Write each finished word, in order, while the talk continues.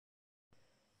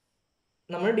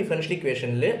നമ്മൾ ഡിഫറൻഷ്യൽ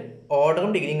ഇക്വേഷനിൽ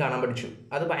ഓർഡറും ഡിഗ്രിയും കാണാൻ പഠിച്ചു.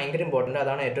 അത് ഭയങ്കര ഇമ്പോർട്ടൻ്റ്,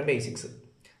 അതാണ് ഏറ്റവും ബേസിക്സ്.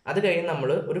 അത് കഴിഞ്ഞ് നമ്മൾ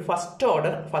ഒരു first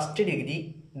order first degree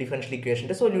differential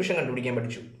ഇക്വേഷൻ്റെ solution കണ്ടുപിടിക്കാൻ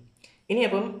പഠിച്ചു. ഇനി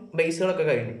അപ്പം ബേസുകളൊക്കെ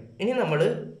കഴിഞ്ഞു. ഇനി നമ്മൾ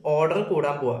ഓർഡർ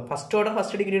കൂടാൻ പോവുക. ഫസ്റ്റ് ഓർഡർ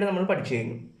ഫസ്റ്റ് ഡിഗ്രിയുടെ നമ്മൾ പഠിച്ചു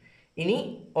കഴിഞ്ഞു. ഇനി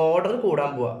ഓർഡർ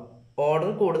കൂടാൻ പോവുക. ഓർഡർ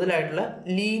കൂടുതലായിട്ടുള്ള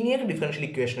ലീനിയർ ഡിഫറൻഷ്യൽ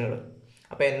ഇക്വേഷനുകൾ.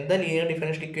 അപ്പോൾ എന്താ ലീനിയർ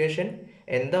ഡിഫറൻഷ്യൽ ഇക്വേഷൻ,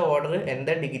 എന്താ ഓർഡർ,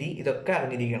 എന്താ ഡിഗ്രി, ഇതൊക്കെ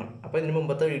അറിഞ്ഞിരിക്കണം. അപ്പോൾ ഇതിന്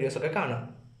മുമ്പത്തെ വീഡിയോസൊക്കെ കാണാം.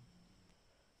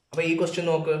 അപ്പോൾ ഈ ക്വസ്റ്റ്യൻ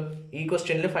നോക്ക്. ഈ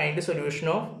ക്വസ്റ്റ്യനിൽ ഫൈൻഡ് സൊല്യൂഷൻ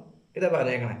ഓഫ് ഇതാ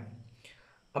പറഞ്ഞേക്കണേ.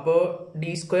 അപ്പോൾ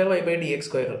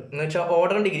d²y/dx² എന്ന് വെച്ചാൽ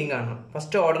ഓർഡറും ഡിഗ്രിയും കാണണം.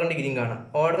 ഫസ്റ്റ് ഓർഡറും ഡിഗ്രിയും കാണാം.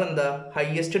 ഓർഡർ എന്താ?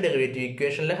 Highest derivative.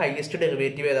 ഇക്വേഷനിലെ ഹയസ്റ്റ്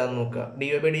ഡെറിവേറ്റീവ് ഏതാണെന്ന് നോക്കുക.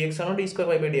 dy/dx ആണോ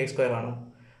d²y/dx² ആണോ?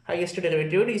 ഹയസ്റ്റ്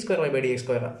ഡെറിവേറ്റീവ് d²y/dx²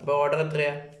 ആണ്. അപ്പോൾ ഓർഡർ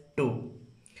എത്രയാ? 2.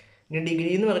 ഇനി ഡിഗ്രി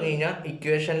എന്ന് പറഞ്ഞു കഴിഞ്ഞാൽ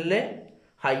ഇക്വേഷനിലെ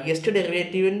ഹയസ്റ്റ്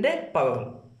ഡെറിവേറ്റീവിൻ്റെ പവർ.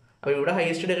 അപ്പോൾ ഇവിടെ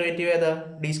ഹയസ്റ്റ് ഡെറിവേറ്റീവ് ഏതാ?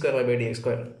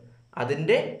 d²y/dx².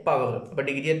 അതിൻ്റെ പവർ. അപ്പോൾ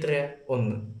ഡിഗ്രി എത്രയാ? 1.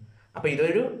 അപ്പോൾ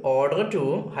ഇതൊരു order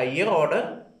 2ഉം higher order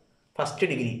first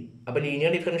degree. അപ്പോൾ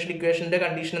ലീനിയർ ഡിഫറൻഷ്യൽ ഇക്വേഷൻ്റെ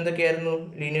കണ്ടീഷൻ എന്തൊക്കെയായിരുന്നു?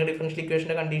 ലീനിയർ ഡിഫറൻഷ്യൽ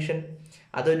ഇക്വേഷൻ്റെ കണ്ടീഷൻ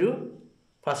അതൊരു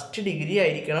ഫസ്റ്റ് ഡിഗ്രി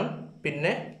ആയിരിക്കണം.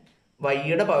 പിന്നെ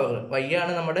വൈയുടെ പവർ, വൈ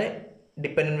ആണ് നമ്മുടെ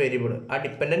ഡിപ്പെൻഡൻറ്റ് വേരിയബിൾ, ആ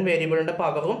ഡിപ്പെൻഡൻറ്റ് വേരിയബിളിൻ്റെ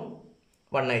പവറും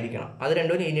 1 ആയിരിക്കണം. അത്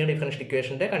രണ്ടും ലീനിയർ ഡിഫറൻഷ്യൽ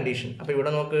ഇക്വേഷൻ്റെ കണ്ടീഷൻ. അപ്പോൾ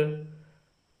ഇവിടെ നോക്ക്,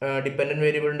 ഡിപ്പെൻഡൻറ്റ്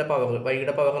വേരിയബിളിൻ്റെ പവർ,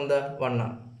 വൈയുടെ പവർ എന്താ? 1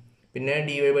 ആണ്. പിന്നെ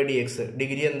dy/dx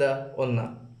ഡിഗ്രി എന്താ? 1.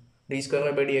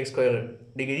 d²y/dx²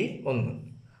 degree 1.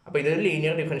 അപ്പോൾ ഇതൊരു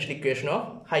linear differential equation of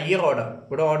higher order.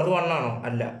 ഇവിടെ ഓർഡർ 1 ആണോ?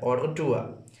 അല്ല, ഓർഡർ 2 ആണ്.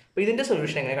 അപ്പോൾ ഇതിൻ്റെ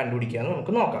സൊല്യൂഷൻ എങ്ങനെ കണ്ടുപിടിക്കാമെന്ന്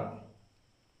നമുക്ക് നോക്കാം.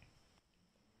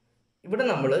 ഇവിടെ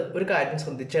നമ്മൾ ഒരു കാര്യം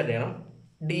ശ്രദ്ധിച്ചറിയണം.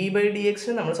 d/dx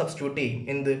നമ്മൾ സബ്സ്റ്റിറ്റ്യൂട്ട് ചെയ്യും.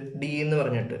 എന്ത്? d എന്ന്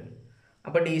പറഞ്ഞിട്ട്.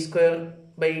 അപ്പോൾ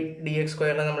d²/dx²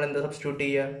 നമ്മൾ എന്താ സബ്സ്റ്റിറ്റ്യൂട്ട്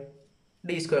ചെയ്യുക?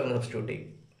 d² എന്ന് സബ്സ്റ്റിറ്റ്യൂട്ട് ചെയ്യും.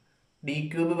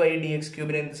 d³/dx³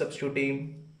 എന്ത് സബ്സ്റ്റിറ്റ്യൂട്ട് ചെയ്യും?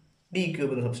 d³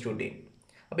 എന്ന് സബ്സ്റ്റിറ്റ്യൂട്ട് ചെയ്യും.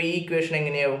 അപ്പോൾ ഈ ഇക്വേഷൻ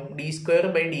എങ്ങനെയാവും?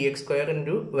 d²/dx²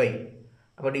 into y.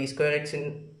 അപ്പോൾ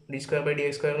d²/dx²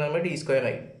 എന്ന് പറയുമ്പോൾ d²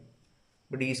 ആയി.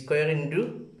 അപ്പോൾ d² ഇൻറ്റു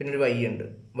പിന്നെ ഒരു y ഉണ്ട്,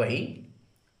 y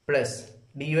പ്ലസ്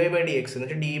dy/dx എന്ന്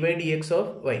വെച്ചാൽ d/dx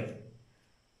ഓഫ് y.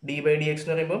 d/dx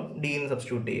എന്ന് പറയുമ്പോൾ d എന്ന്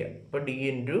സബ്സ്റ്റിറ്റ്യൂട്ട് ചെയ്യുക. അപ്പോൾ d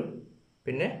ഇൻറ്റു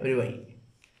പിന്നെ ഒരു y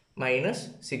minus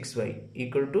 6y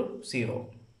equal to 0.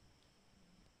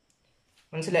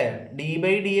 മനസ്സിലായോ?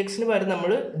 d/dxന് പകരം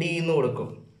നമ്മൾ d എന്ന് കൊടുക്കും.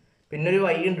 പിന്നെ ഒരു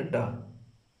y ഉണ്ട് കേട്ടോ.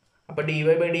 അപ്പോൾ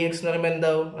dy/dx എന്ന് പറയുമ്പോൾ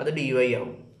എന്താവും? അത് dy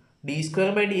ആവും.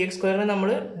 d²/dx² നമ്മൾ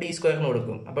d² എന്ന്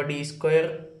കൊടുക്കും. അപ്പോൾ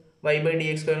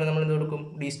d²y/dx² നമ്മൾ എന്ത് കൊടുക്കും?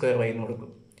 d²y എന്ന് കൊടുക്കും.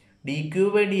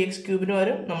 d³/dx³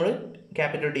 പകരം നമ്മൾ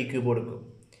ക്യാപിറ്റൽ d³ കൊടുക്കും.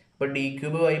 അപ്പോൾ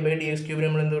d³y/dx³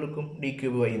 നമ്മൾ എന്ത് കൊടുക്കും?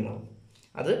 d³y എന്നാവും.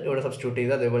 അത് ഇവിടെ സബ്സ്റ്റിറ്റ്യൂട്ട്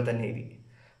ചെയ്ത് അതേപോലെ തന്നെ എഴുതി.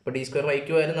 അപ്പോൾ d²y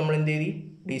പകരം നമ്മൾ എന്ത് എഴുതി?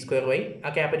 d²y, ആ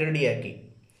ക്യാപിറ്റൽ d ആക്കി.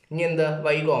 ഇനി എന്താ?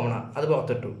 y കോമണാ, അത്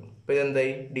പുറത്തിട്ടു. അപ്പോൾ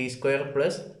ഇതെന്തായി? d²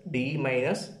 plus d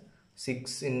minus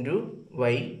 6 into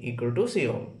y equal to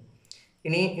 0.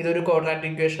 ഇനി ഇതൊരു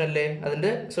ക്വാഡ്രാറ്റിക് ഇക്വേഷൻ അല്ലേ,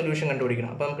 അതിൻ്റെ സൊല്യൂഷൻ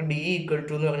കണ്ടുപിടിക്കണം. അപ്പോൾ നമുക്ക് d ഈക്വൽ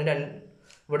ടു എന്ന് പറഞ്ഞാൽ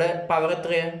ഇവിടെ പവർ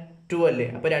എത്രയാണ്? 2 അല്ലേ.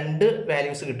 അപ്പോൾ 2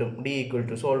 വാല്യൂസ് കിട്ടും d ഈക്വൽ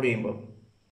ടു സോൾവ് ചെയ്യുമ്പോൾ.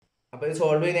 അപ്പോൾ ഇത്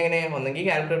സോൾവ് ചെയ്യുന്നത് എങ്ങനെയാണ്? ഒന്നെങ്കിൽ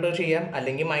കാൽക്കുലേറ്റർ ചെയ്യാം,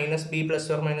 അല്ലെങ്കിൽ -b +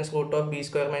 or -√b²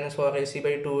 -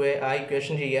 4ac/2a ആ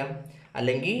ഇക്വേഷൻ ചെയ്യാം.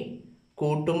 അല്ലെങ്കിൽ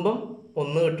കൂട്ടുമ്പം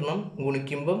 1 കിട്ടണം,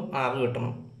 ഗുണിക്കുമ്പം 6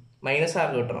 കിട്ടണം,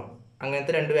 -6 കിട്ടണം.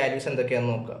 അങ്ങനത്തെ 2 വാല്യൂസ്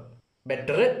എന്തൊക്കെയാണെന്ന് നോക്കുക.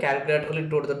 ബെറ്റർ കാൽക്കുലേറ്ററിൽ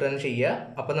ഇട്ട് കൊടുത്തിട്ട് തന്നെ ചെയ്യുക.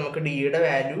 അപ്പോൾ നമുക്ക് ഡിയുടെ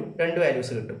വാല്യൂ 2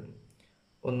 വാല്യൂസ് കിട്ടും.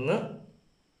 ഒന്ന്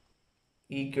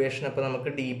ഈ ഇക്വേഷൻ, അപ്പോൾ നമുക്ക്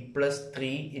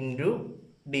d+3 ഇൻറ്റു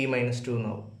d - 2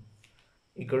 എന്നാവും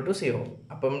ഈക്വൽ ടു 0.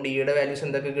 അപ്പം ഡിയുടെ വാല്യൂസ്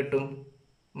എന്തൊക്കെ കിട്ടും?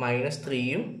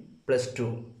 -3ഉം +2.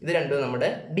 ഇത് രണ്ടും നമ്മുടെ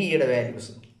ഡിയുടെ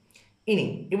വാല്യൂസ്. ഇനി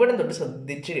ഇവിടെ തൊട്ട്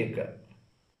ശ്രദ്ധിച്ച് കേൾക്കുക.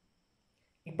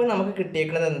 ഇപ്പം നമുക്ക്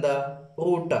കിട്ടിയേക്കുന്നത് എന്താ?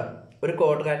 റൂട്ടാണ്. ഒരു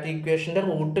ക്വാഡ്രാറ്റിക് ഇക്വേഷൻ്റെ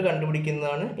റൂട്ട്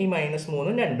കണ്ടുപിടിക്കുന്നതാണ് ഈ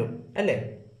 -3ഉം 2ഉം അല്ലേ.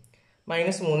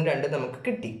 -3ഉം 2ഉം നമുക്ക്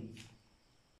കിട്ടി.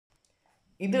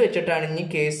 ഇത് വെച്ചിട്ടാണ് ഇനി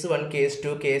കേസ് 1, കേസ്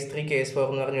 2, കേസ് 3, കേസ് 4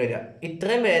 എന്ന് പറഞ്ഞു വരിക.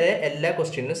 ഇത്രയും പേരെ എല്ലാ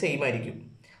ക്വസ്റ്റ്യനും സെയിം ആയിരിക്കും.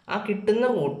 ആ കിട്ടുന്ന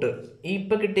റൂട്ട്, ഈ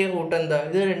ഇപ്പം കിട്ടിയ റൂട്ട് എന്താ?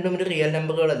 ഇത് രണ്ടും ഒരു റിയൽ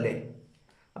നമ്പറുകളല്ലേ.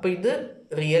 അപ്പോൾ ഇത്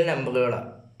റിയൽ നമ്പറുകളാണ്.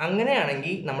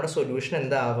 അങ്ങനെയാണെങ്കിൽ നമ്മുടെ സൊല്യൂഷൻ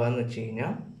എന്താ ആവുക എന്ന് വെച്ച്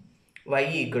കഴിഞ്ഞാൽ y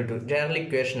equal to, general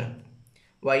ഇക്വേഷനാണ്,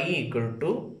 y equal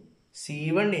to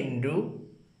c1 into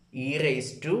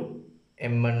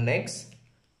e⁻m1x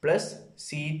plus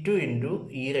c2 into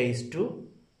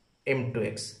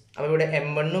e⁻m2x. അപ്പോൾ ഇവിടെ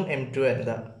m1ഉം m2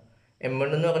 എന്താ? m1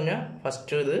 എന്ന് പറഞ്ഞാൽ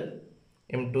ഫസ്റ്റ് ഇത്,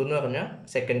 m2 എന്ന് പറഞ്ഞാൽ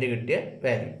സെക്കൻഡ് കിട്ടിയ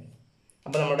വാല്യൂ.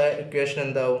 അപ്പോൾ നമ്മുടെ ഇക്വേഷൻ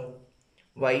എന്താവും?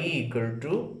 y equal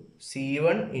to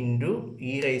c1 into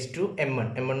e⁻m1,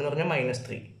 m1 എന്ന് പറഞ്ഞാൽ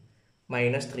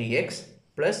 -3x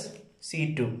plus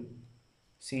c2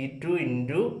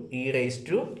 into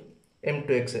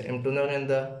e⁻m2x, m2 എന്ന് പറഞ്ഞാൽ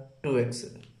എന്താ? 2x.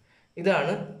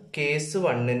 ഇതാണ് കേസ്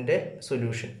 1ൻ്റെ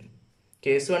സൊല്യൂഷൻ.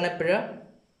 കേസ് 1 എപ്പോഴാണ്?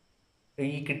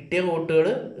 ഈ കിട്ടിയ റൂട്ടുകൾ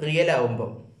റിയൽ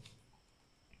ആവുമ്പോൾ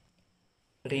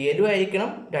റിയലും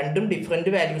ആയിരിക്കണം, രണ്ടും ഡിഫറെൻറ്റ്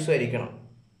വാല്യൂസും ആയിരിക്കണം.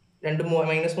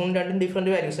 -3 രണ്ടും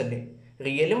ഡിഫറെൻറ്റ് വാല്യൂസ് അല്ലേ.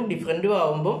 റിയലും ഡിഫറെൻറ്റും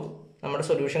ആവുമ്പോൾ നമ്മുടെ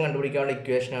സൊല്യൂഷൻ കണ്ടുപിടിക്കാനുള്ള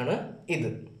ഇക്വേഷനാണ് ഇത്.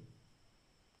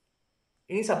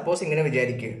 ഇനി സപ്പോസ് ഇങ്ങനെ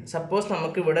വിചാരിക്കുക, സപ്പോസ്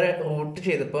നമുക്ക് ഇവിടെ റൂട്ട്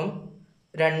ചെയ്തപ്പം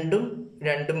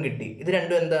രണ്ടും കിട്ടി. ഇത്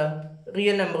രണ്ടും എന്താ,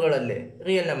 റിയൽ നമ്പറുകളല്ലേ,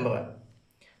 റിയൽ നമ്പറാണ്.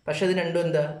 പക്ഷെ ഇത് രണ്ടും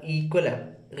എന്താ, ഈക്വലാണ്.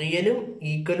 റിയലും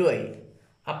ഈക്വലും ആയി.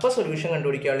 അപ്പോൾ സൊല്യൂഷൻ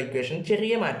കണ്ടുപിടിക്കാനുള്ള ഇക്വേഷൻ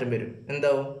ചെറിയ മാറ്റം വരും.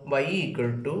 എന്താവും, y =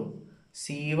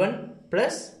 c1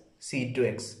 +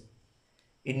 c2x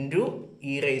into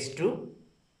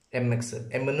e⁻mx.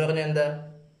 m എന്ന് പറഞ്ഞാൽ എന്താ,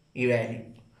 ഈ വാല്യൂ.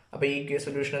 അപ്പോൾ ഈ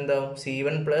സൊല്യൂഷൻ എന്താവും,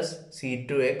 c1 +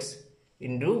 c2x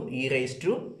ഇൻറ്റു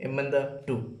e⁻m എന്താ,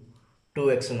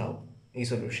 2x എന്നാവും ഈ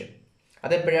സൊല്യൂഷൻ.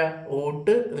 അതെപ്പോഴാണ്,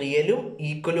 റൂട്ട് റിയലും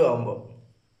ഈക്വലും ആകുമ്പോൾ.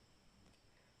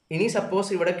 ഇനി സപ്പോസ്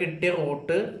ഇവിടെ കിട്ടിയ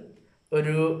റൂട്ട്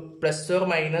ഒരു +or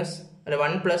 - 1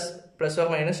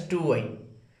 ± 2y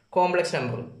complex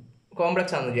number,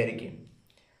 complex ആണെന്ന് വിചാരിക്കുക,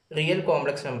 റിയൽ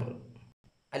കോംപ്ലക്സ് നമ്പർ,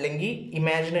 അല്ലെങ്കിൽ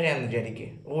ഇമാജിനറി ആണെന്ന് വിചാരിക്കുക,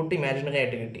 റൂട്ട് ഇമാജിനറി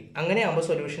ആയിട്ട് കിട്ടി. അങ്ങനെ ആകുമ്പോൾ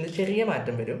സൊല്യൂഷനിൽ ചെറിയ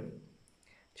മാറ്റം വരും.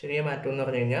 ചെറിയ മാറ്റം എന്ന്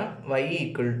പറഞ്ഞു കഴിഞ്ഞാൽ y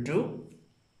 =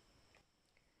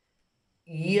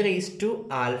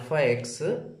 e⁻αx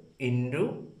into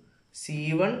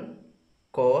c1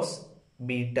 cos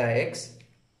βx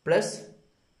plus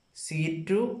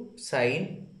c2 sin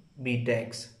βx.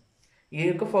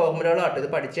 ഈയൊക്കെ ഫോർമുലകളാട്ടോ, ഇത്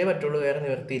പഠിച്ചേ പറ്റുള്ളൂ, വേറെ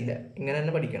നിവൃത്തിയില്ല, ഇങ്ങനെ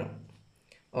തന്നെ പഠിക്കണം.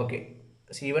 Okay,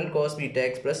 c1 cos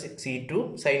βx plus c2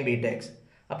 sin βx.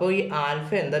 അപ്പോൾ ഈ ആൽഫ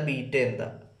എന്താ, ബീറ്റ എന്താ?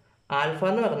 ആൽഫ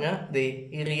എന്ന് പറഞ്ഞാൽ ദേ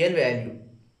ഈ റിയൽ വാല്യൂ,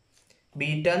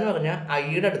 ബീറ്റ എന്ന് പറഞ്ഞാൽ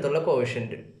ഐയുടെ അടുത്തുള്ള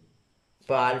കോഷ്യൻ്റ്.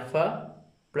 അപ്പോൾ ആൽഫ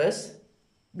പ്ലസ്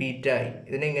ബീറ്റ ഐ,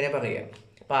 ഇതിനെ ഇങ്ങനെ പറയാം.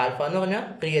 അപ്പോൾ ആൽഫ എന്ന് പറഞ്ഞാൽ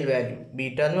റിയൽ വാല്യൂ,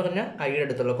 ബീറ്റ എന്ന് പറഞ്ഞാൽ ഐയുടെ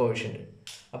അടുത്തുള്ള കോഷ്യൻ്റ്.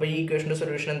 അപ്പോൾ ഈ ഇക്വേഷൻ്റെ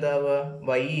സൊല്യൂഷൻ എന്താവുക,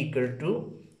 y =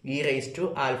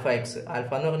 e⁻αx,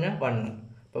 ആൽഫ എന്ന് പറഞ്ഞാൽ 1,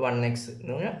 അപ്പോൾ 1x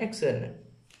എന്ന് പറഞ്ഞാൽ എക്സ് തന്നെ,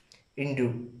 ഇൻറ്റു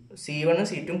c1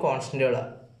 c2 കോൺസ്റ്റൻറ്റുകളാണ്.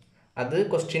 അത്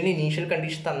ക്വസ്റ്റ്യനിൽ ഇനീഷ്യൽ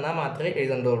കണ്ടീഷൻ തന്നാൽ മാത്രമേ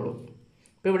എഴുതേണ്ടതുള്ളൂ.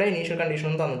 ഇപ്പോൾ ഇവിടെ ഇനീഷ്യൽ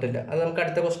കണ്ടീഷനൊന്നും തന്നിട്ടില്ല, അത് നമുക്ക്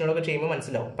അടുത്ത ക്വസ്റ്റ്യനുകളൊക്കെ ചെയ്യുമ്പോൾ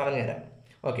മനസ്സിലാവും, പറഞ്ഞുതരാം.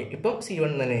 ഓക്കെ, ഇപ്പം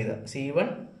c1 തന്നെ എഴുതാം, c1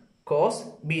 cos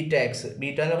βx,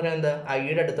 ബീറ്റ എന്ന് പറഞ്ഞാൽ എന്താ,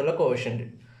 ഐയുടെ അടുത്തുള്ള കോഷ്യൻ്റ്.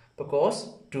 അപ്പോൾ cos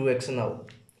 2x എന്നാവും,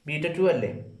 ബീറ്റ 2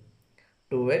 അല്ലേ,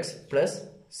 2x plus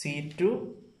c2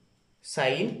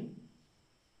 sin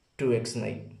 2x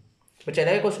എന്നായി. അപ്പോൾ ചില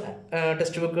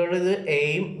ടെക്സ്റ്റ് ബുക്കുകളിൽ ഇത്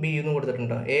എയും ബിയും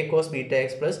കൊടുത്തിട്ടുണ്ടോ, a cos βx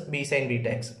plus b sin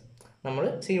βx. നമ്മൾ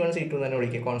c1 c2 തന്നെ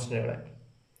വിളിക്കുക കോൺസ്റ്റൻറ്റുകളെ.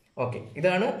 ഓക്കെ,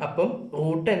 ഇതാണ്. അപ്പം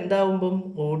റൂട്ട് എന്താവുമ്പം,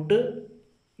 റൂട്ട്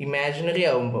ഇമാജിനറി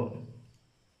ആവുമ്പം,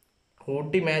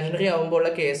 റൂട്ട് ഇമാജിനറി ആവുമ്പോൾ ഉള്ള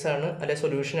കേസാണ്, അല്ലെ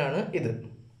സൊല്യൂഷനാണ് ഇത്.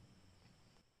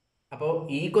 അപ്പോൾ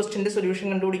ഈ ക്വസ്റ്റ്യൻ്റെ സൊല്യൂഷൻ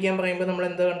കണ്ടുപിടിക്കാൻ പറയുമ്പോൾ നമ്മൾ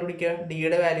എന്താ കണ്ടുപിടിക്കുക,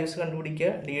 ഡിയുടെ വാല്യൂസ് കണ്ടുപിടിക്കുക.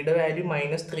 ഡിയുടെ വാല്യൂ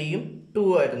 -3ഉം 2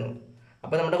 ആയിരുന്നു.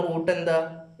 അപ്പോൾ നമ്മുടെ റൂട്ട് എന്താ,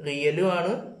 റിയലും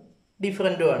ആണ്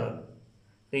ഡിഫറൻറ്റും ആണ്.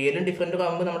 റിയലും ഡിഫറൻറ്റും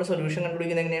ആകുമ്പോൾ നമ്മുടെ സൊല്യൂഷൻ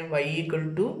കണ്ടുപിടിക്കുന്നത് എങ്ങനെയാണ്, y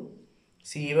 =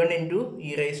 c1 ×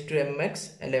 e⁻mx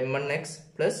m1x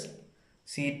plus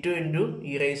c2 ×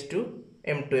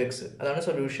 e⁻m2x. അതാണ്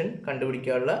സൊല്യൂഷൻ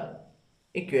കണ്ടുപിടിക്കാനുള്ള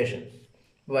ഇക്വേഷൻ.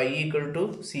 y =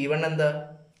 c1 എന്താ,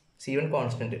 c1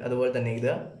 കോൺസ്റ്റൻറ്റ്, അതുപോലെ തന്നെ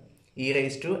ഇതാ,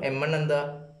 e⁻m1 എന്താ,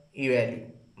 ഈ value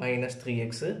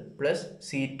 -3x plus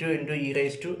c2 ×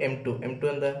 e⁻m2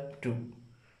 എന്താ,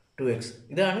 2x.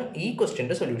 ഇതാണ് ഈ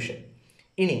ക്വസ്റ്റ്യൻ്റെ സൊല്യൂഷൻ.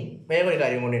 ഇനി വേറൊരു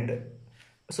കാര്യം കൂടിയുണ്ട്.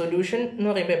 സൊല്യൂഷൻ എന്ന്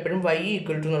പറയുമ്പോൾ എപ്പോഴും y =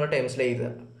 എന്നുള്ള ടേംസിൽ എഴുതുക.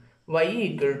 y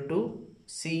 =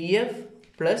 CF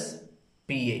 +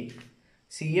 PI.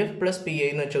 CF + PI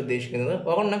എന്ന് വെച്ചാൽ ഉദ്ദേശിക്കുന്നത്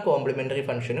ഒരെണ്ണം കോംപ്ലിമെൻ്ററി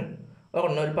ഫംഗ്ഷനും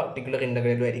ഒരെണ്ണം ഒരു പർട്ടിക്കുലർ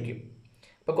ഇൻ്റഗ്രലും ആയിരിക്കും.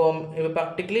 ഇപ്പോൾ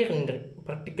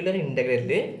പർട്ടിക്കുലർ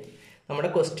ഇൻ്റഗ്രലിൽ നമ്മുടെ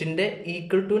ക്വസ്റ്റ്യൻ്റെ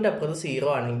 =ൻ്റെ അപ്പുറത്ത് 0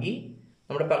 ആണെങ്കിൽ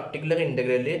നമ്മുടെ പർട്ടിക്കുലർ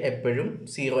ഇൻ്റഗ്രലിൽ എപ്പോഴും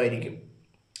 0 ആയിരിക്കും,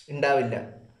 ഉണ്ടാവില്ല.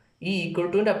 ഈ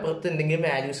 =ൻ്റെ അപ്പുറത്ത് എന്തെങ്കിലും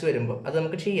വാല്യൂസ് വരുമ്പോൾ അത്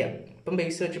നമുക്ക് ചെയ്യാം. ഇപ്പം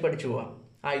ബേസ് വെച്ച് പഠിച്ചു പോവാം,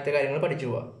 ആദ്യത്തെ കാര്യങ്ങൾ പഠിച്ചു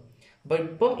പോവാം. അപ്പോൾ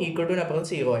ഇപ്പം =ൻ്റെ അപ്പുറത്ത്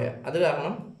 0 ആയ, അത്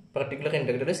കാരണം പർട്ടിക്കുലർ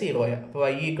ഇൻ്റഗ്രൽ 0 ആയ. അപ്പോൾ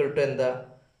y = എന്താ,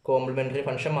 കോംപ്ലിമെൻ്ററി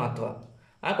ഫംഗ്ഷൻ മാത്രമാണ്.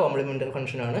 ആ കോംപ്ലിമെൻ്ററി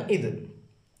ഫംഗ്ഷനാണ് ഇത്.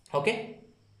 ഓക്കെ,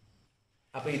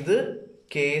 അപ്പോൾ ഇത്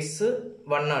കേസ്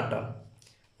 1 ആട്ടോ.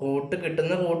 റൂട്ട്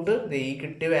കിട്ടുന്ന റൂട്ട് ഈ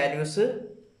കിട്ടിയ വാല്യൂസ്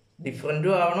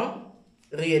ഡിഫറൻറ്റും ആവണം,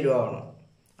 റിയലും ആവണം.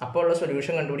 അപ്പോൾ ഉള്ള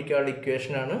സൊല്യൂഷൻ കണ്ടുപിടിക്കാനുള്ള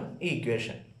ഇക്വേഷനാണ് ഈ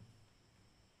ഇക്വേഷൻ.